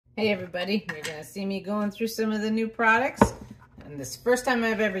Hey everybody, you're gonna see me going through some of the new products. And this is the first time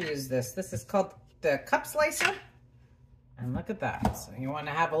I've ever used this. This is called the cup slicer. And look at that. So you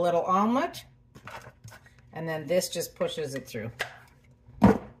wanna have a little omelet. And then this just pushes it through.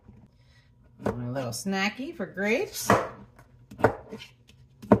 My little snacky for grapes.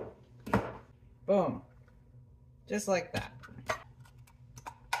 Boom. Just like that.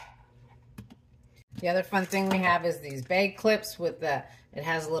 The other fun thing we have is these bag clips with the, it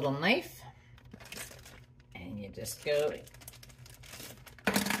has a little knife. And you just go.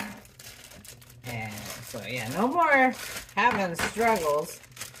 And so yeah, no more having struggles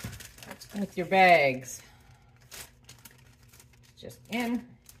with your bags. Just in.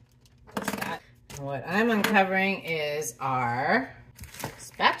 That. And what I'm uncovering is our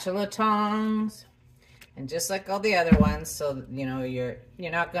spatula tongs. And just like all the other ones, so you know you're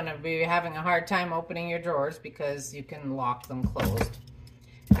not gonna be having a hard time opening your drawers because you can lock them closed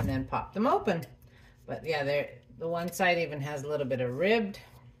and then pop them open. But yeah, the one side even has a little bit of ribbed.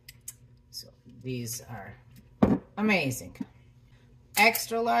 So these are amazing.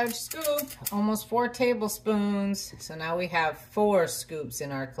 Extra large scoop, almost 4 tablespoons. So now we have 4 scoops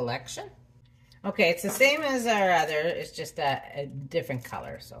in our collection. Okay, it's the same as our other, it's just a different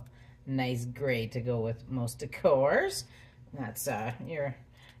color. So nice gray to go with most decors. That's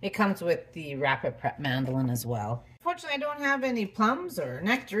it comes with the Rapid Prep mandolin as well. Unfortunately, I don't have any plums or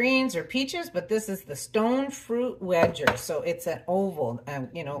nectarines or peaches, but this is the stone fruit wedger. So it's an oval,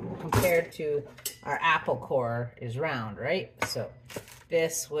 you know, compared to our apple core is round, right? So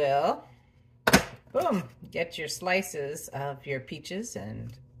this will, boom, get your slices of your peaches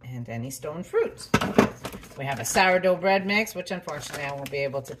and any stone fruits. We have a sourdough bread mix, which unfortunately I won't be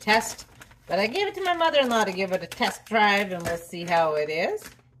able to test. But I gave it to my mother-in-law to give it a test drive, and we'll see how it is.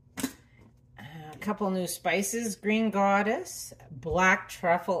 A couple new spices, green goddess, black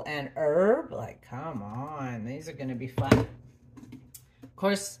truffle, and herb. Like, come on, these are going to be fun. Of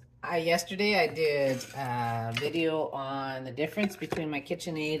course, yesterday I did a video on the difference between my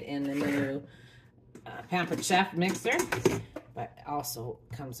KitchenAid and the new Pampered Chef mixer. But also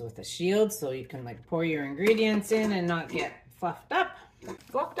comes with a shield, so you can like pour your ingredients in and not get fluffed up.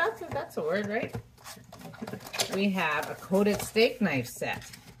 Fluffed up, if that's a word, right? We have a coated steak knife set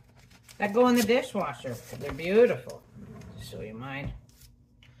that go in the dishwasher. They're beautiful. I'll show you mine.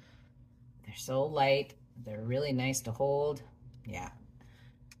 They're so light. They're really nice to hold. Yeah,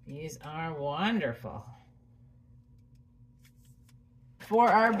 these are wonderful. For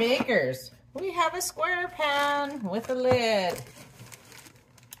our bakers, we have a square pan with a lid.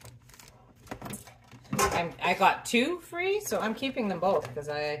 I got 2 free, so I'm keeping them both because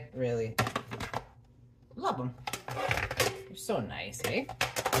I really love them. They're so nice, eh?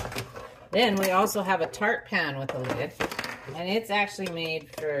 Then we also have a tart pan with a lid, and it's actually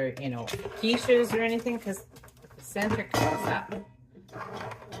made for, you know, quiches or anything because the center comes up.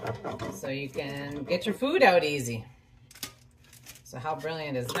 So you can get your food out easy. So how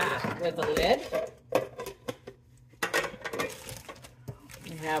brilliant is that? With a lid.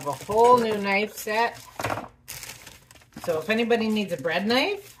 We have a whole new knife set. So if anybody needs a bread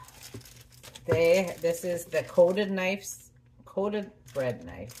knife, this is the coated bread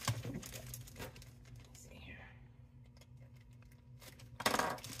knife. Let's see here.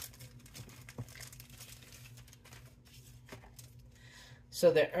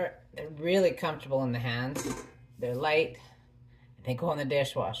 So they're really comfortable in the hands. They're light. They go in the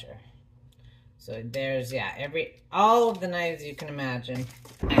dishwasher. So there's, yeah, all of the knives you can imagine.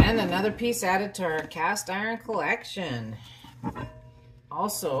 And another piece added to our cast iron collection.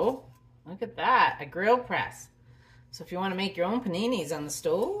 Also, look at that, a grill press. So if you want to make your own paninis on the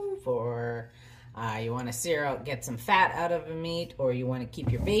stove, or you want to get some fat out of a meat, or you want to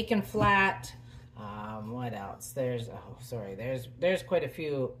keep your bacon flat. What else? There's quite a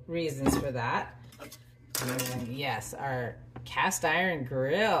few reasons for that. And yes, our cast iron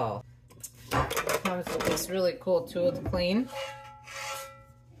grill. It comes with this really cool tool to clean.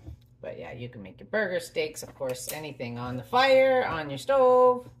 But yeah, you can make your burger, steaks, of course, anything on the fire, on your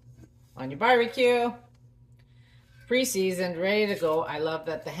stove, on your barbecue. Pre-seasoned, ready to go. I love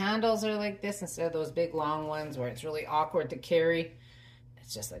that the handles are like this instead of those big long ones where it's really awkward to carry.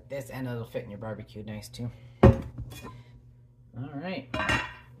 It's just like this, and it'll fit in your barbecue nice too. All right,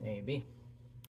 there you be.